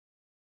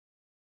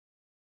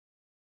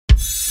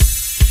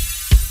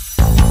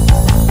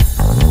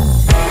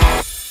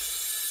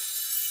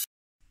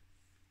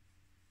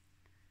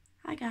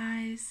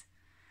guys.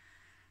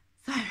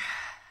 So,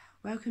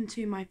 welcome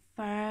to my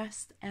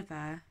first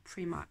ever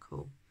Primark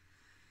haul.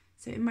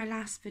 So in my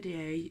last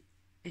video,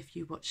 if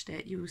you watched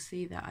it, you will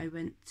see that I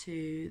went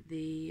to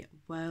the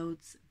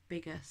world's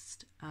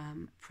biggest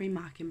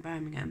Primark in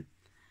Birmingham.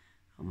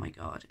 Oh my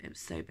god, it was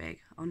so big,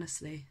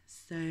 honestly,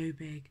 so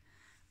big.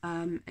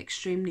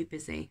 Extremely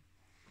busy.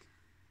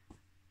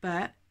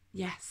 But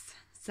yes,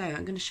 so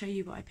I'm going to show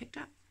you what I picked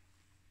up.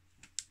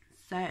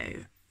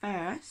 So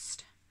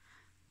first,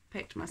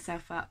 picked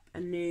myself up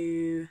a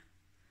new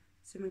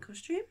swimming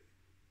costume.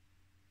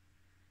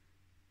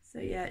 So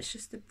yeah, it's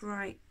just a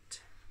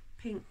bright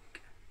pink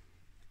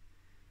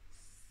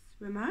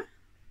swimmer.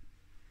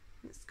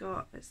 It's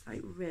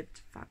like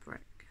ribbed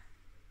fabric.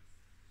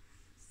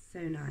 So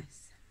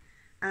nice.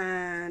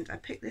 And I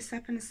picked this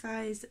up in a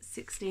size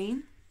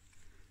 16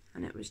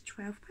 and it was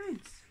 £12.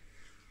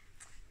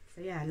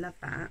 So yeah, I love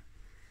that.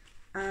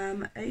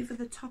 Over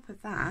the top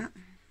of that,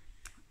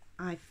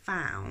 I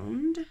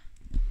found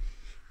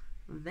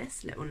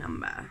this little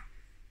number.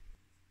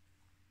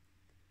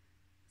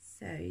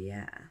 So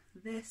yeah,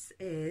 this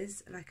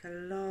is like a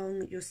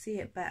long, you'll see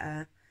it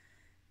better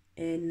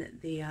in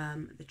the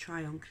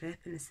try-on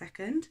clip in a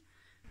second,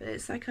 but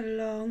it's like a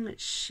long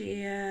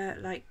sheer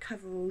like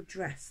coverall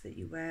dress that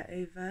you wear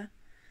over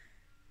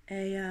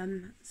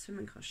a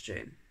swimming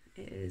costume.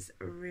 It is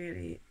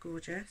really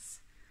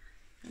gorgeous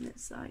and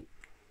it's like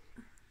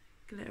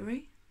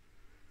glittery.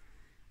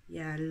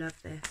 Yeah, I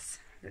love this.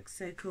 It looks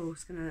so cool.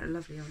 It's gonna look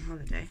lovely on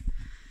holiday.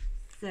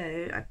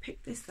 So I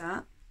picked this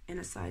up in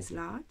a size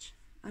large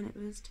and it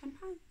was £10.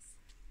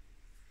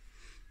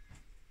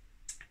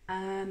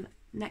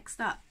 Next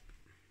up,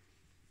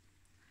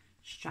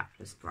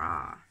 strapless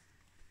bra.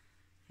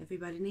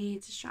 Everybody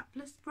needs a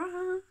strapless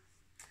bra.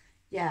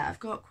 Yeah, I've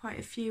got quite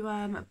a few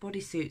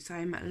bodysuits.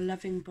 I'm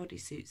loving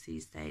bodysuits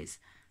these days,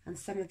 and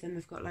some of them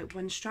have got like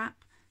one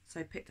strap, so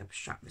I picked up a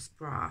strapless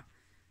bra.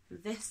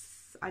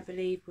 This, I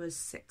believe, was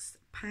 £6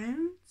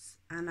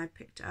 and I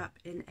picked it up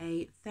in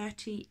a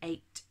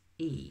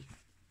 38E.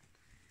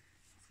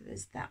 So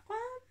there's that one.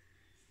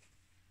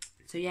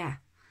 So yeah,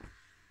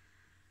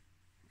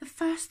 the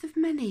first of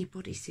many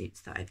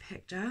bodysuits that I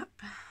picked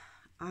up.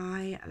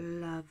 I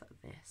love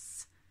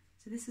this.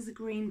 So this is a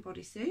green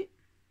bodysuit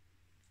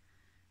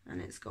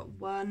and it's got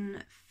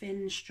one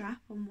thin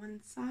strap on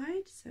one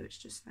side, so it's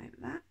just like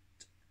that,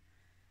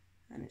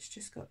 and it's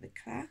just got the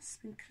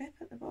clasp and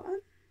clip at the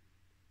bottom.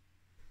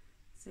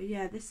 So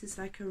yeah, this is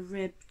like a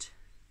ribbed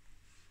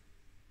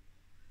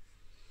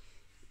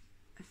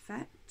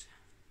effect.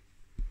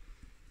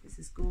 This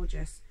is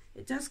gorgeous.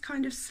 It does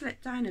kind of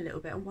slip down a little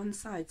bit on one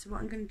side, so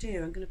what I'm going to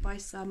do, I'm going to buy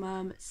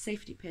some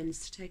safety pins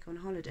to take on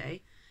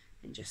holiday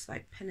and just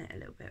like pin it a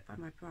little bit by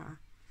my bra.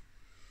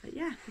 But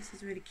yeah, this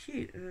is really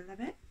cute. I love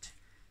it.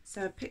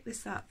 So I picked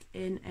this up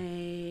in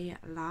a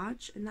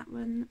large and that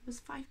one was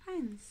 £5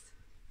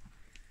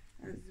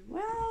 as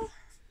well.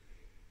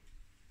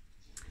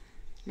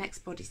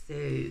 Next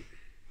bodysuit.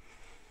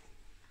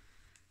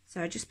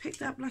 So I just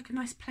picked up like a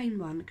nice plain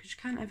one because you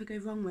can't ever go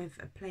wrong with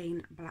a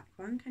plain black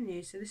one, can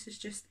you? So this is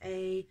just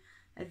a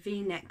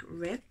V-neck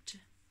ribbed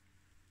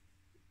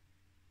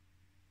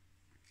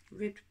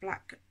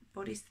black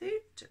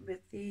bodysuit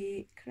with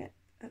the clip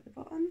at the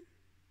bottom.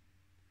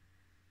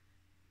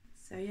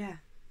 So yeah,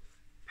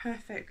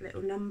 perfect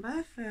little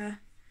number for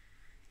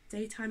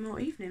daytime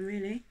or evening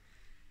really.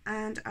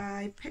 And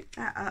I picked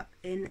that up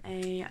in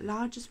a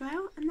large as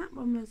well, and that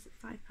one was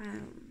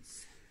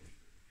 £5.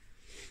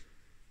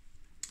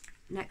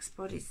 Next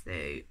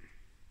bodysuit,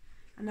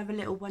 another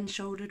little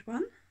one-shouldered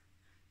one.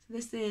 So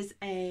this is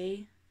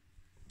is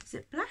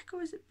it black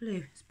or is it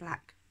blue? It's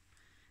black.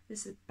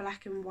 This is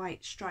black and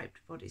white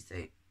striped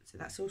bodysuit. So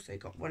that's also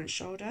got one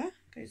shoulder,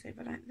 goes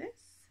over like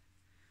this.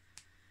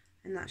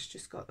 And that's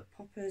just got the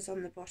poppers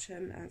on the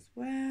bottom as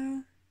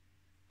well.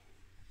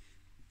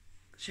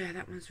 So yeah,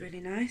 that one's really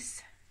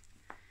nice.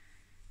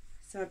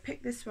 So I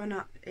picked this one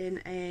up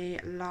in a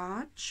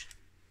large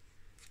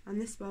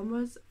and this one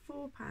was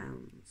 £4.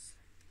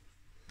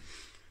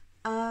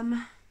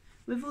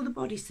 With all the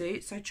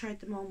bodysuits, I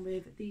tried them on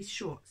with these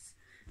shorts.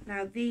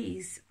 Now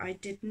these I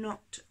did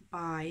not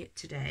buy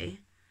today,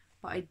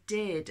 but I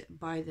did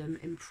buy them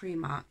in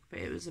Primark, but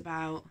it was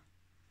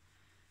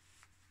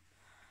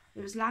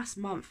last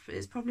month, but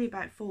it's probably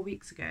about 4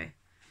 weeks ago.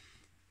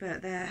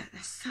 But they're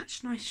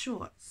such nice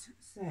shorts.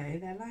 So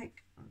they're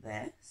like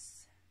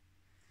this.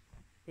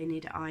 They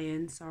need an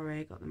iron, sorry,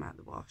 I got them out of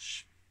the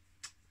wash.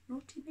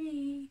 Naughty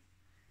me.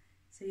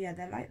 So yeah,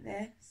 they're like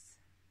this.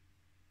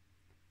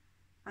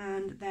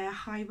 And they're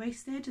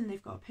high-waisted and they've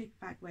got a paper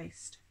bag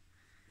waist.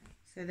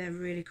 So they're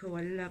really cool.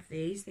 I love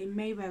these. They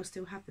may well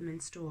still have them in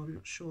store, I'm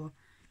not sure.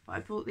 But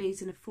I bought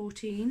these in a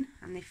 14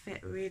 and they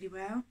fit really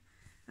well.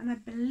 And I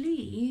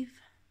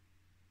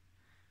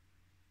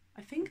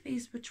think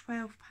these were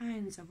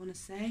 £12, I want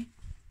to say.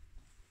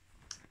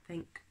 I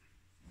think.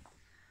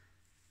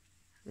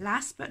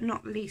 Last but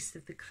not least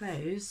of the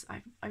clothes,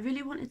 I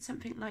really wanted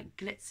something like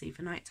glitzy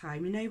for night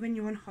time. You know, when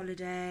you're on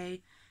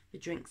holiday, the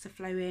drinks are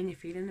flowing, you're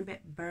feeling a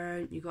bit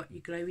burnt, you got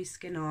your glowy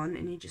skin on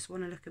and you just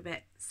want to look a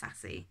bit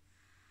sassy.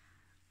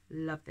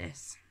 Love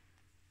this.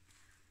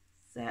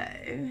 So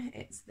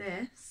it's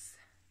this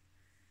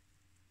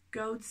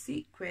gold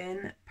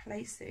sequin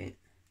play suit.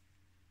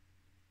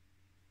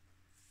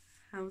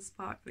 How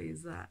sparkly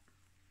is that?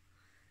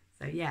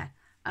 So yeah,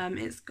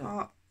 it's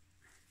got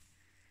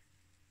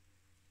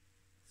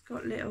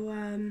little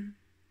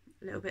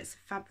bits of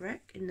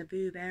fabric in the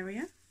boob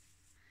area.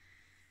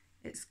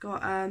 It's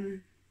got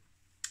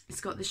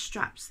the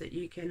straps that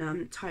you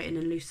can tighten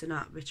and loosen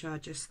up, which are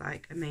just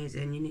like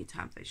amazing. You need to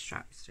have those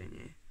straps, don't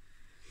you?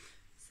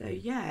 So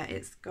yeah,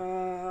 it's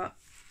got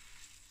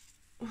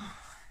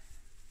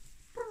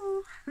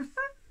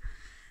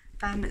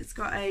it's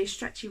got a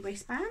stretchy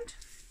waistband.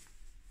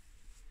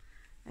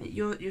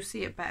 You'll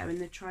see it better in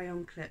the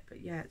try-on clip,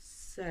 but yeah, it's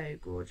so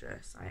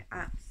gorgeous. I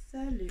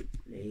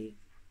absolutely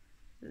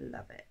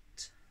love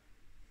it.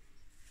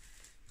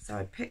 So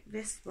I picked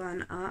this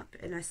one up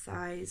in a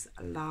size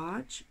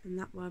large, and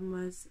that one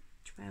was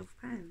 £12.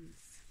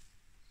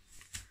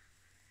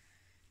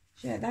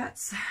 Yeah,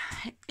 that's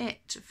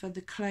it for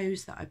the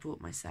clothes that I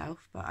bought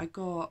myself, but I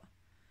got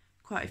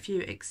quite a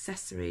few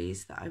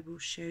accessories that I will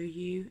show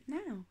you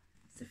now.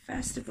 So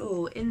first of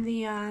all, in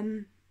the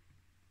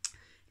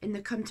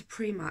Come to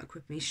Primark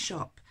With Me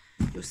shop,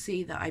 you'll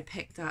see that I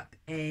picked up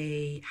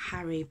a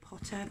Harry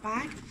Potter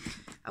bag.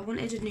 I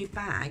wanted a new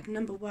bag,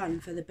 number one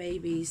for the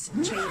baby's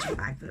changing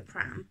bag for the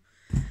pram,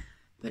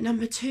 but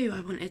number two, I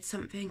wanted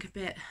something a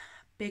bit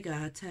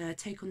bigger to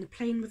take on the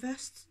plane with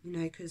us, you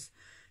know, because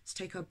to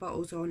take our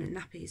bottles on and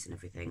nappies and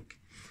everything.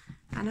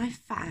 And I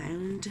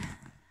found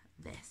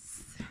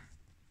this.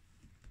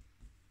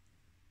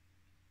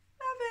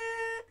 Love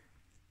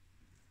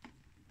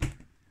it!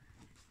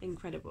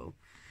 Incredible.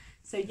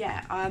 So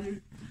yeah,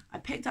 I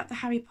picked up the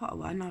Harry Potter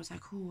one and I was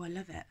like, oh, I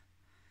love it.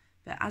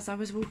 But as I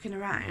was walking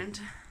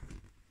around,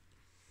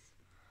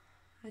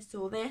 I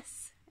saw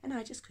this and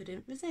I just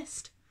couldn't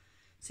resist.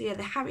 So yeah,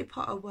 the Harry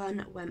Potter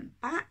one went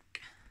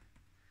back,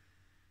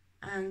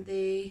 and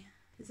the,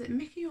 is it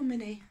Mickey or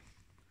Minnie?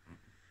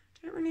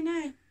 Don't really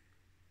know.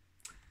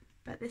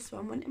 But this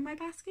one went in my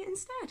basket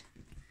instead.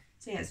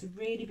 So yeah, it's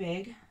really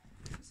big.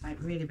 It's like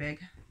really big.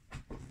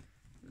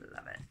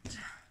 Love it.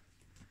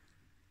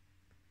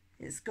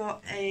 It's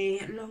got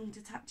a long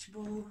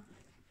detachable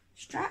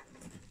strap.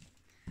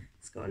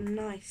 It's got a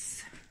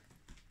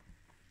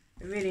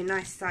really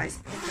nice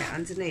sized pocket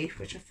underneath,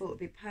 which I thought would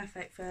be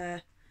perfect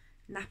for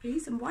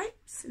nappies and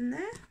wipes in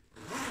there.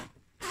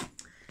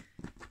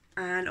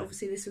 And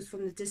obviously this was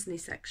from the Disney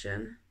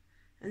section,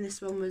 and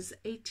this one was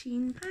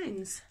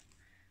 £18.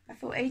 I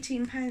thought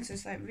 £18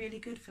 was like really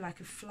good for like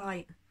a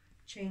flight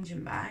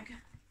changing bag.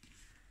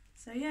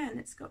 So yeah, and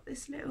it's got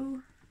this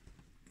little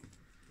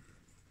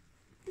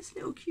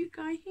cute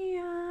guy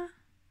here.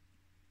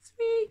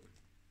 Sweet.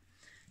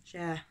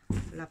 Yeah,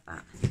 love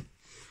that.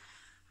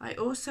 I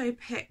also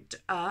picked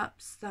up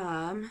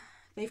some,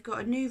 they've got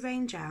a new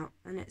range out,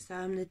 and it's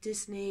the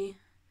Disney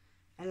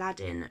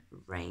Aladdin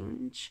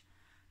range,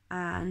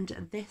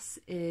 and this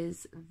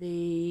is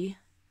the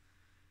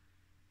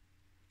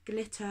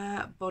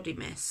glitter body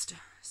mist.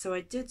 So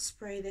I did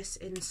spray this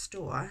in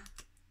store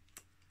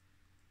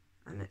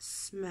and it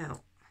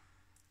smelled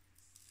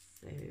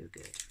so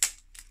good.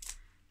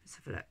 Let's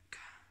have a look.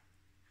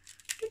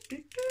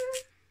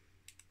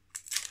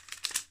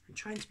 I'm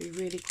trying to be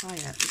really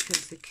quiet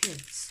because the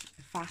kids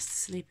are fast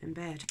asleep in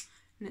bed,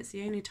 and it's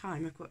the only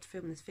time I've got to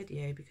film this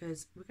video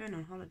because we're going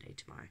on holiday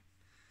tomorrow.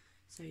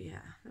 So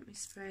yeah, let me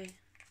spray.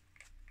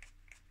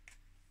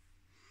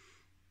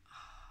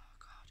 Oh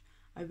god,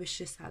 I wish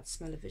this had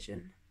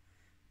smell-o-vision,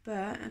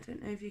 but I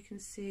don't know if you can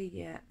see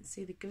yet.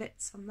 See the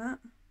glitz on that?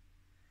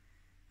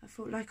 I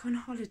thought, like on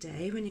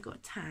holiday when you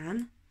got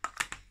tan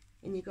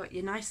and you got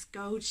your nice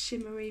gold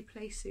shimmery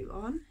play suit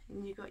on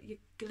and you got your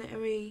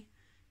glittery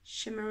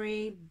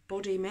shimmery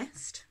body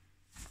mist.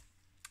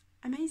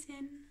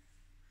 Amazing.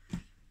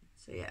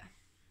 So yeah,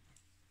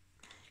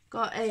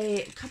 got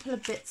a couple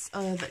of bits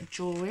of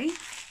jewellery.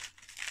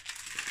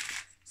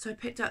 So I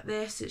picked up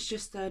this. It's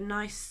just a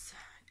nice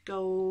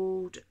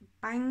gold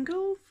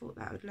bangle. Thought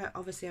that would look,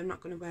 obviously I'm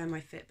not going to wear my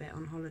Fitbit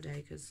on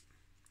holiday because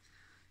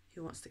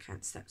who wants to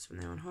count steps when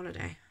they're on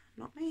holiday?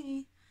 Not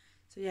me.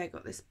 So yeah, I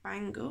got this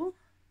bangle.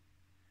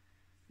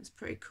 That's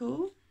pretty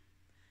cool.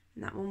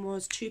 And that one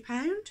was £2.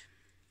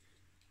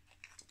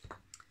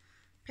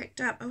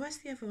 Picked up, oh, where's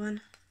the other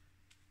one?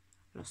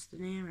 Lost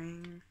an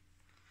earring.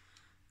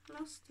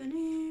 Lost an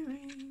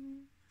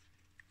earring.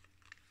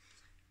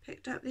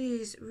 Picked up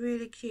these,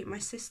 really cute. My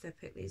sister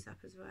picked these up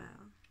as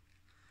well.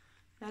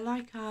 They're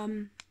like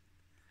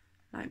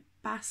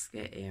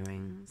basket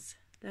earrings.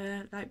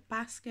 They're like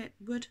basket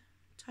wood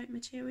type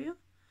material.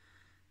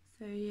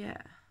 So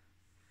yeah,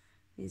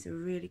 these are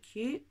really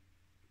cute.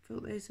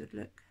 Thought those would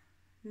look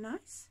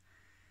nice.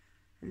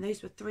 And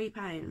those were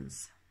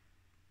 £3.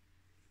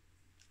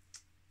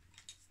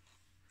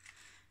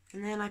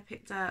 And then I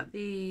picked up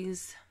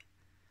these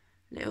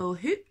little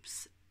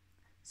hoops.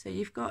 So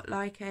you've got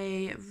like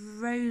a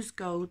rose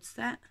gold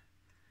set,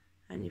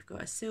 and you've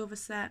got a silver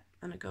set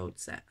and a gold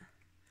set.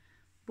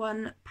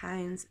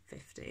 £1.50.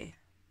 I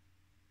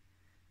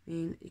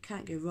mean, you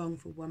can't go wrong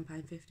for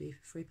 £1.50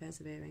 for 3 pairs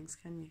of earrings,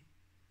 can you?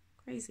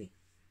 Crazy.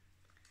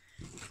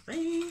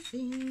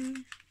 Crazy.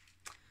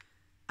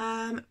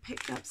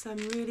 Picked up some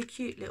really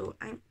cute little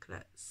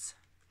anklets.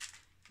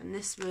 And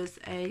this was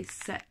a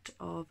set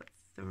of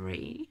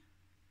 3.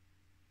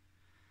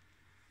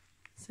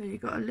 So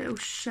you've got a little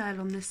shell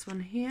on this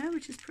one here,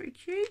 which is pretty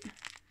cute.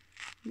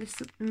 This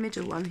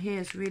middle one here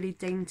is really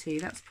dainty.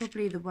 That's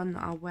probably the one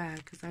that I'll wear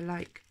because I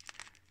like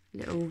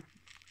little,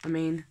 I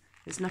mean,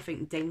 there's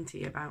nothing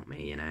dainty about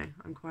me, you know.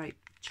 I'm quite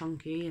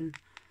chunky and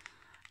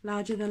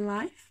larger than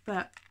life,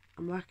 but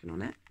I'm working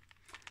on it.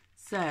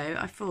 So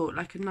I thought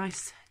like a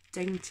nice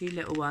dainty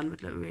little one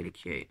would look really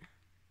cute.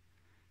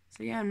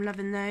 So yeah, I'm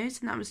loving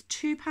those. And that was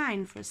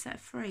 £2 for a set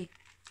of 3.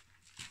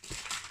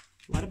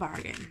 What a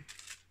bargain.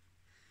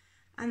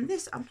 And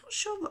this, I'm not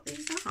sure what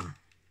these are.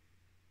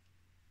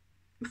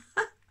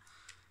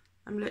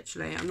 I'm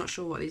not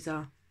sure what these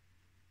are.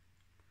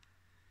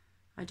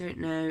 I don't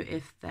know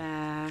if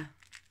they're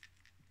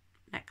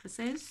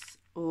necklaces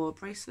or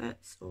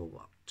bracelets or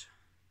what.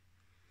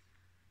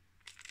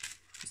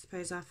 I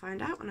suppose I'll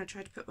find out when I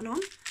try to put one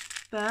on.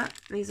 But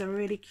these are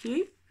really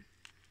cute.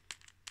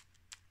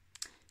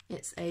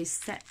 It's a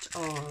set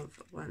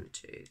of 1,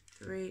 2,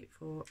 3,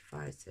 4,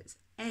 5, 6,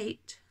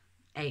 8.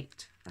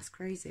 8. That's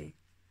crazy.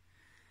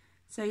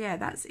 So yeah,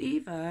 that's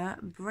either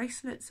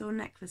bracelets or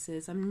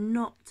necklaces. I'm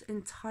not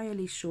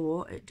entirely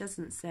sure. It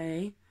doesn't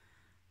say.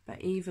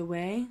 But either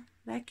way,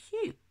 they're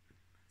cute.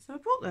 So I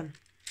bought them.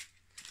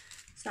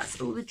 So that's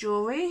all the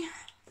jewellery.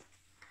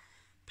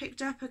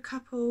 Picked up a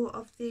couple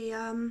of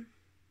the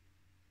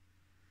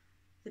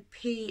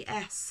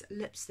PS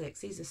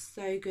lipsticks. These are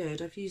so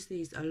good. I've used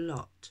these a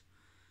lot.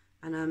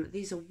 And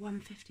these are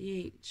 £1.50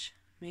 each.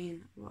 I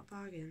mean, what a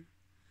bargain.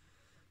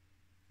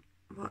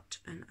 What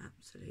an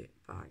absolute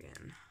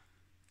bargain.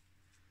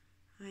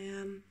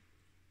 I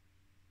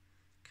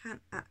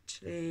can't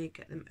actually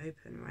get them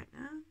open right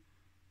now.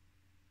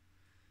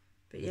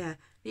 But yeah,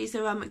 these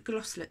are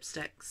gloss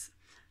lipsticks.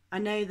 I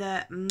know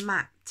that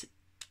matte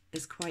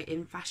is quite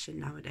in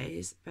fashion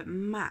nowadays, but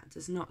matte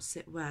does not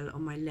sit well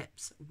on my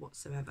lips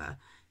whatsoever.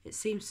 It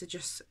seems to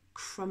just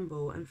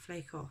crumble and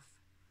flake off.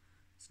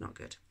 It's not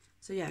good.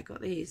 So yeah, I got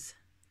these.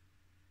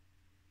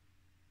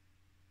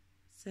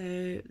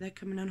 So they're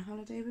coming on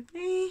holiday with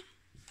me.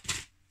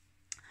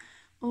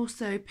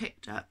 Also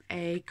picked up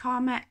a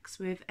Carmex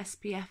with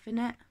SPF in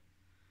it.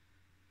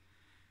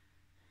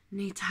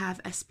 Need to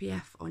have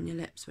SPF on your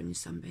lips when you're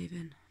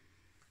sunbathing,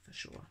 for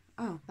sure.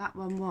 Oh, that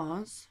one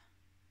was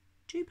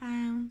 £2.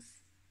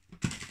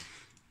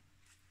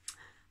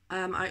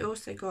 I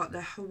also got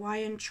the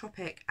Hawaiian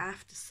Tropic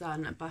After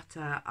Sun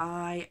Butter.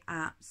 I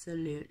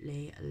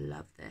absolutely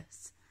love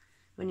this.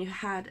 When you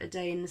had a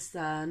day in the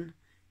sun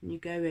and you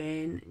go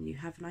in and you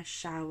have a nice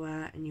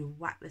shower and you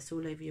whack this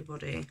all over your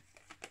body.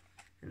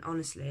 And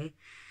honestly,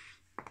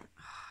 oh,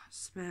 it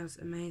smells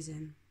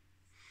amazing.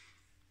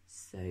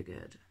 So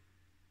good.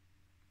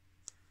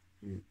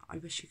 And I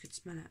wish you could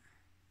smell it.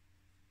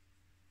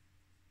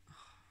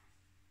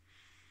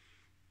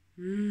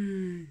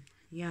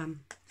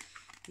 Yum.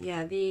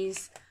 Yeah,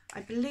 these,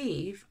 I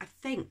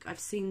think I've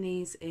seen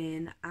these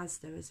in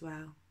Asda as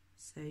well.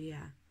 So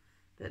yeah,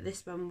 but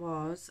this one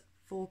was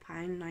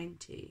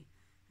 £4.90,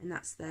 and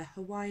that's the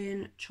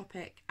Hawaiian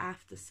Tropic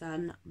After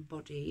Sun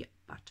Body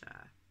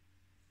Butter.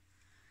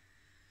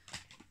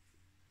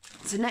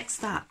 So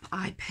next up,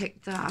 I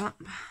picked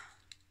up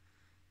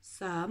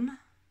some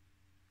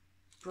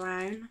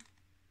brown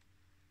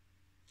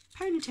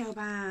ponytail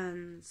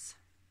bands.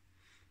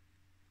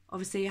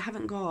 Obviously I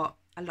haven't got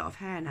a lot of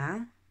hair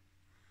now,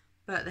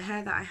 but the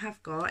hair that I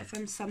have got, if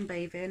I'm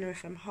sunbathing or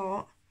if I'm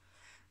hot,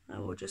 I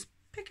will just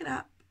pick it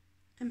up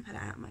and put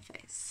it out of my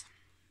face.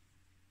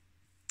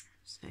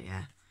 So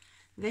yeah,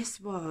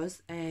 this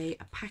was a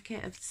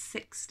packet of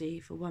 60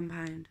 for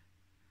 £1.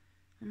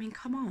 I mean,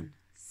 come on,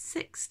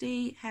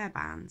 60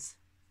 hairbands.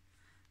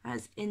 That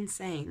is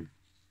insane.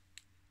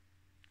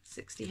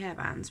 60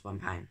 hairbands,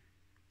 £1.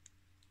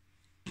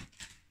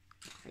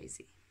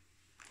 Crazy.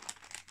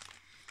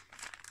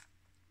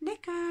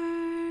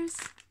 Knickers.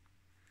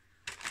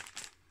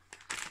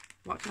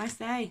 What can I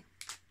say?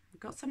 We've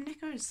got some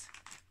knickers.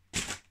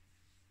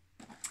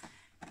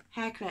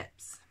 Hair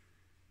clips.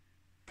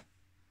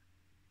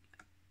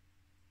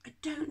 I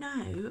don't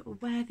know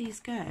where these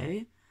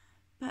go,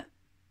 but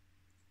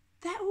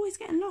they're always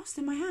getting lost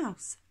in my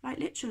house. Like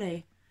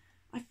literally.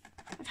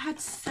 I've had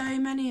so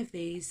many of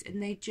these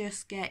and they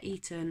just get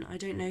eaten. I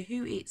don't know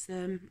who eats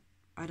them.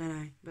 I don't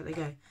know, but they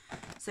go.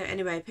 So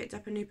anyway, I picked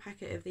up a new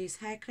packet of these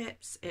hair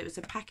clips. It was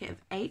a packet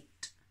of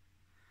 8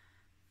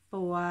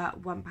 for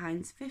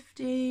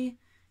 £1.50.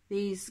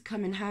 These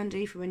come in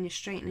handy for when you're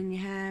straightening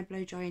your hair,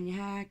 blow drying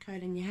your hair,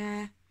 curling your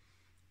hair,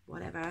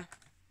 whatever.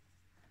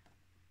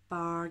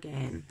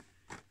 Bargain.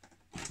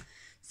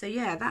 So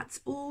yeah, that's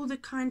all the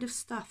kind of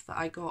stuff that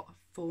I got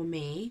for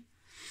me.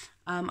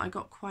 I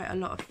got quite a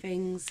lot of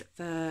things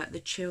for the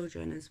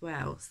children as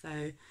well.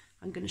 So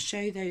I'm going to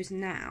show those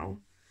now.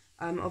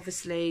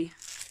 Obviously,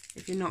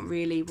 if you're not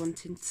really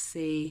wanting to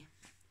see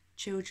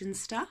children's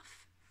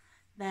stuff,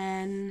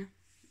 then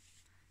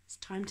it's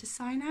time to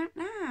sign out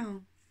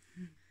now.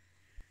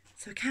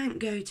 So I can't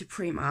go to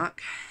Primark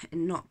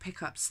and not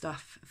pick up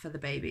stuff for the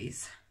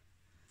babies.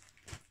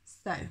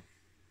 So,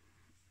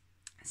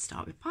 let's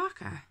start with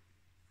Parker.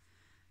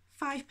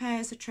 5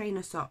 pairs of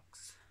trainer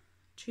socks,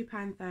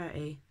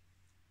 £2.30,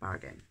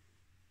 bargain.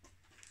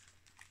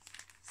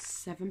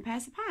 7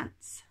 pairs of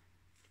pants,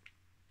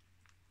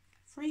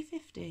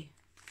 £3.50.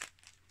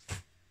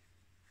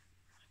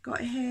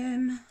 Got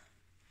him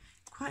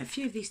quite a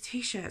few of these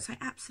t-shirts. I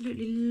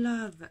absolutely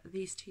love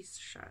these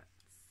t-shirts.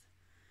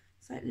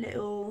 It's like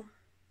little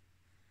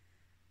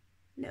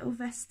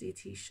vesty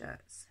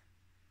t-shirts.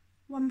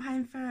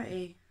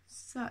 £1.30.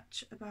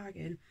 Such a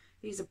bargain.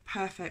 These are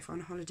perfect for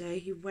on holiday.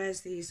 He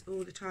wears these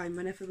all the time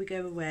whenever we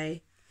go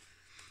away.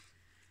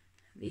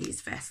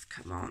 These vests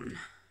come on.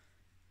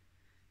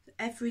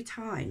 Every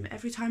time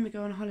we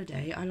go on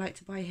holiday, I like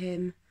to buy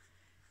him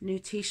new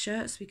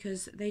t-shirts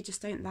because they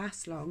just don't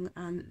last long,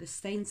 and the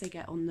stains they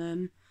get on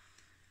them,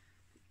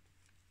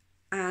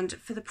 and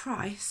for the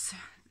price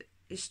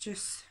it's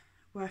just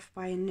worth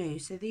buying new.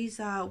 So these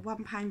are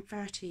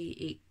 £1.30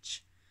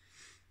 each.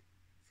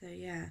 So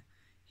yeah,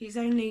 he's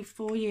only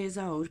 4 years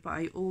old, but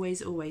I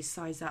always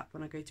size up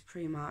when I go to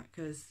Primark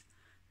because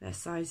their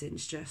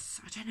sizing's just,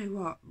 I don't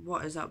know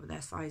what is up with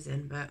their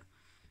sizing, but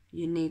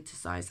you need to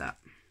size up.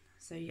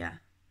 So yeah,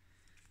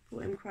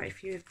 bought him quite a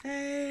few of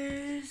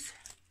those.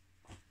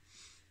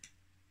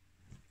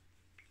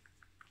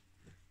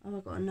 Oh,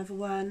 I've got another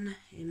one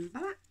in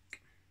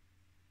black.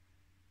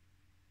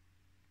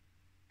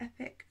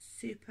 Epic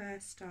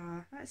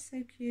Superstar. That's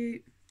so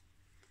cute.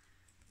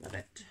 Love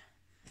it.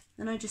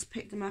 Then I just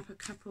picked them up a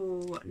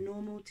couple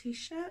normal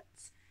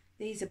t-shirts.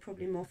 These are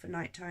probably more for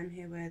night time.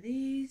 Here wear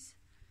these.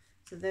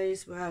 So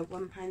those were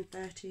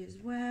 £1.30 as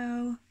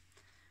well.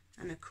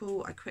 And I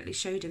quickly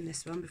showed him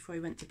this one before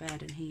he went to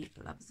bed, and he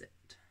loves it.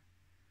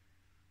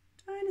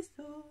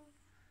 Dinosaur.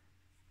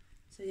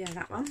 So yeah,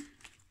 that one.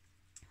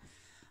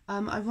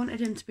 I wanted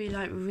him to be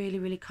like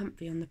really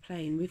comfy on the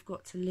plane. We've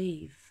got to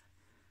leave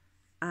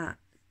at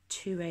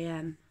 2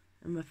 AM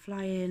and we're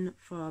flying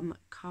from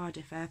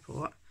Cardiff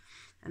Airport,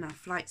 and our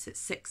flight's at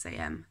 6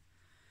 AM.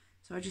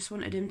 So I just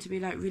wanted him to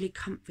be like really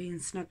comfy and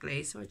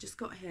snuggly. So I just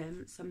got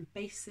him some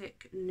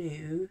basic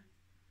new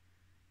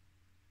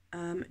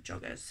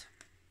joggers.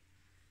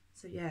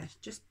 So yeah,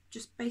 just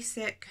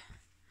basic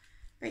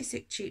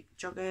cheap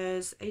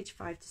joggers, age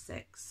 5 to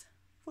 6,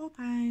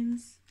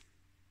 £4.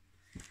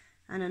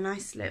 And a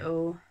nice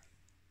little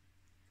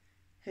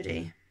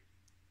hoodie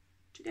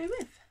to go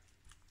with.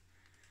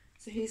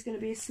 So he's going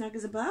to be as snug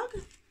as a bug.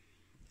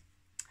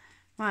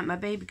 Right, my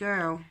baby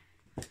girl.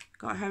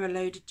 Got her a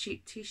load of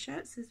cheap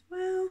t-shirts as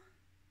well.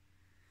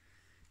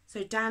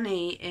 So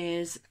Danny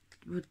is,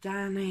 well,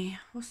 Danny,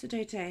 what's the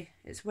day today?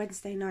 It's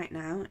Wednesday night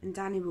now, and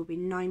Danny will be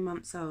 9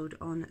 months old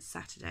on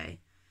Saturday.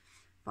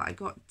 But I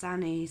got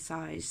Danny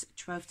size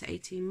 12 to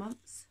 18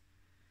 months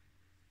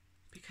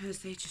because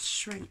they just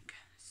shrink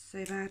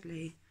so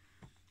badly,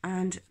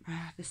 and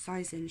the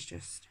sizing's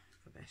just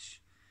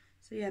rubbish.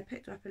 So yeah, I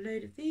picked up a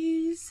load of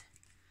these.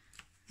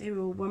 They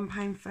were all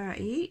 £1.30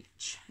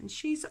 each, and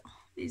she's, oh,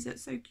 these are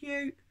so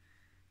cute.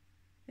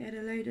 They had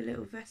a load of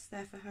little vests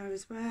there for her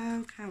as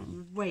well.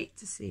 Can't wait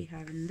to see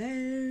her in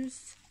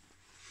those.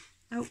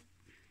 Oh, one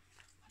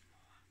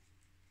more.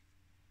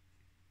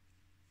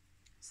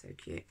 So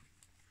cute.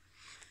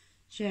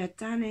 So yeah,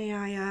 Danny,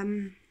 I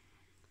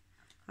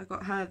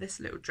got her this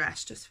little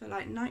dress just for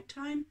like night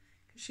time.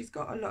 She's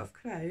got a lot of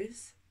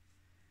clothes,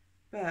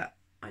 but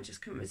I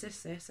just couldn't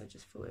resist this. I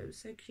just thought it was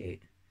so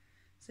cute.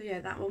 So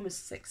yeah, that one was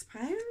 £6.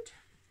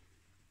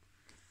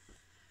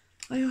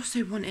 I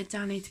also wanted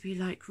Danny to be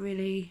like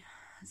really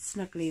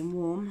snuggly and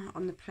warm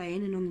on the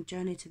plane and on the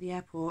journey to the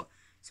airport.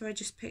 So I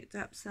just picked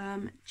up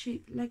some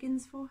cheap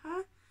leggings for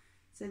her.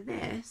 So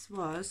this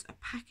was a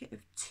packet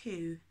of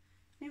 2.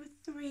 They were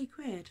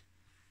 £3.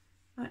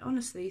 Like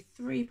honestly,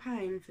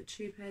 £3 for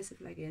 2 pairs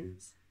of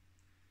leggings.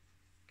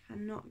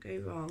 Cannot go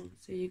wrong.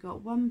 So you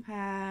got 1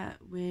 pair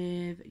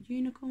with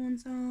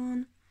unicorns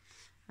on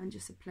and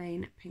just a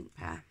plain pink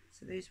pair.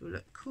 So those will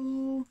look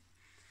cool.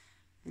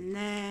 And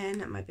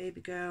then my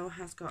baby girl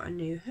has got a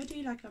new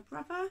hoodie like her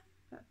brother,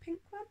 but a pink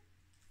one.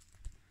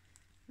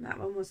 And that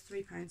one was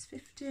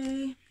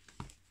 £3.50.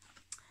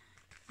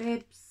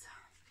 Bibs.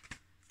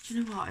 Do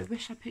you know what? I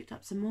wish I picked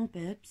up some more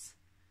bibs.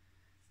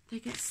 They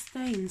get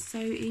stained so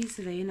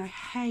easily, and I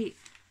hate,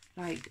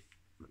 like,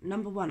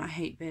 number one, I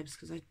hate bibs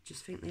because I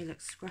just think they look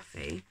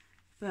scruffy,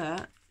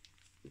 but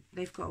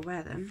they've got to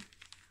wear them.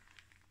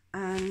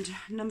 And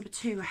number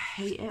two, I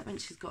hate it when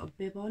she's got a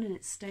bib on and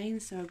it's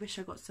stained, so I wish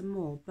I got some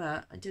more,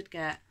 but I did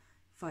get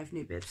 5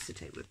 new bibs to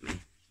take with me.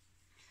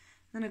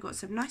 Then I got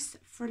some nice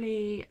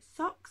frilly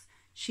socks.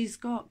 She's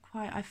got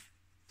quite, I've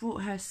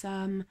brought her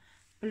some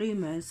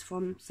bloomers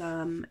from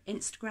some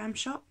Instagram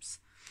shops,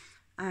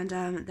 and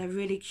they're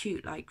really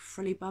cute, like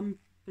frilly bum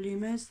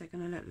bloomers. They're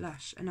going to look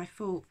lush, and I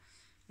thought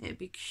it'd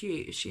be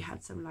cute if she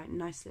had some like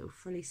nice little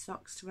frilly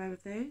socks to wear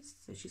with those.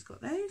 So she's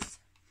got those.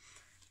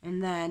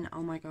 And then,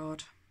 oh my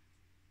god,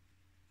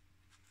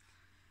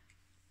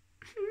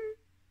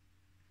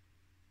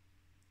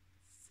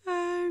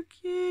 so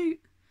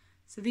cute.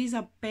 So these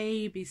are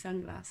baby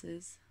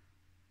sunglasses.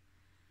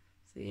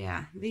 So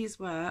yeah, these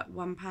were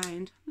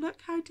 £1.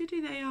 Look how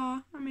diddy they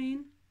are. I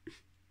mean,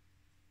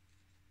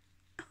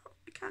 I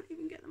can't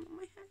even get them on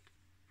my head.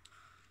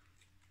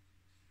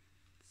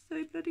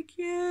 So bloody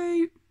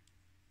cute.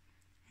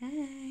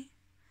 Hey.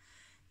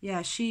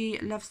 Yeah, she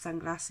loves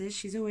sunglasses.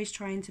 She's always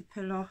trying to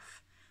pull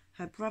off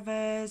her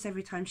brothers.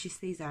 Every time she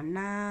sees her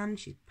nan,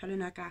 she's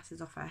pulling her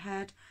glasses off her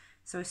head.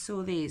 So I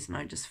saw these and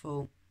I just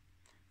thought,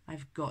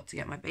 I've got to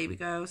get my baby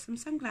girl some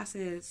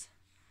sunglasses.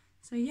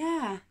 So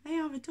yeah, they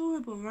are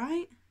adorable,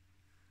 right?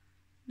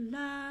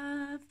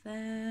 Love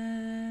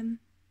them.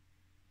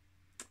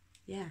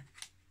 Yeah.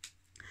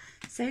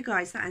 So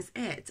guys, that is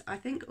it. I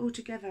think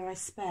altogether I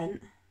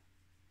spent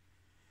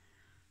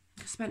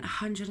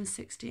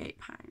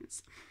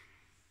 £168.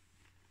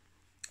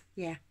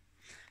 Yeah.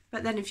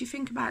 But then if you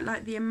think about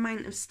like the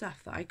amount of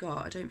stuff that I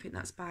got, I don't think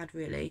that's bad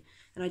really.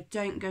 And I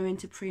don't go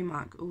into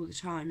Primark all the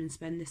time and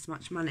spend this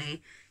much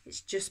money. It's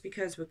just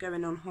because we're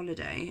going on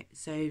holiday,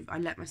 so I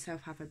let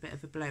myself have a bit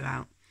of a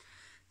blowout.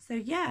 So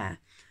yeah,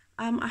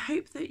 I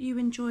hope that you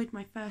enjoyed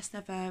my first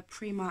ever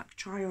Primark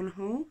try-on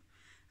haul.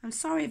 I'm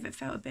sorry if it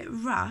felt a bit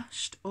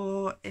rushed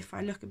or if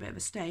I look a bit of a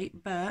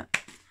state, but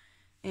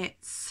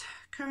it's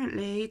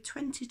currently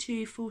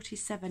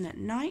 22:47 at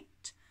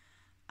night.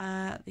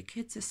 The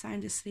kids are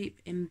sound asleep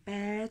in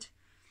bed,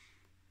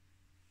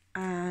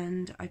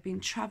 and I've been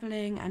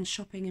travelling and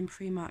shopping in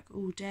Primark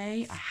all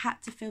day. I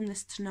had to film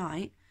this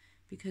tonight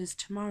because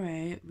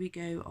tomorrow we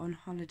go on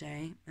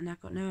holiday and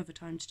I've got no other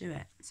time to do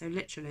it. So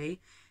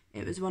literally,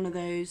 it was one of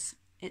those,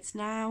 it's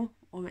now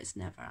or it's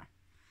never.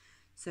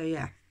 So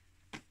yeah.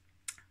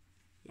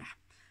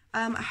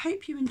 I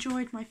hope you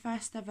enjoyed my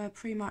first ever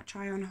Primark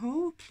try-on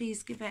haul.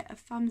 Please give it a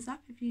thumbs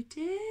up if you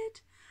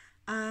did.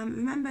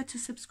 Remember to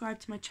subscribe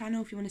to my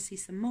channel if you want to see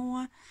some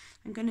more.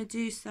 I'm going to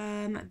do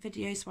some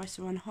videos whilst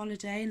we're on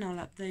holiday and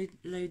I'll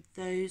upload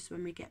those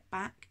when we get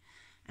back.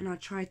 And I'll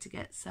try to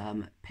get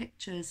some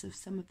pictures of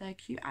some of their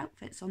cute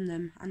outfits on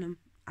them and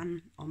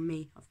on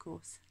me, of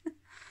course.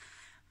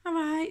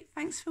 Alright,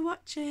 thanks for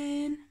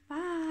watching.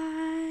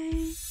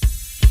 Bye.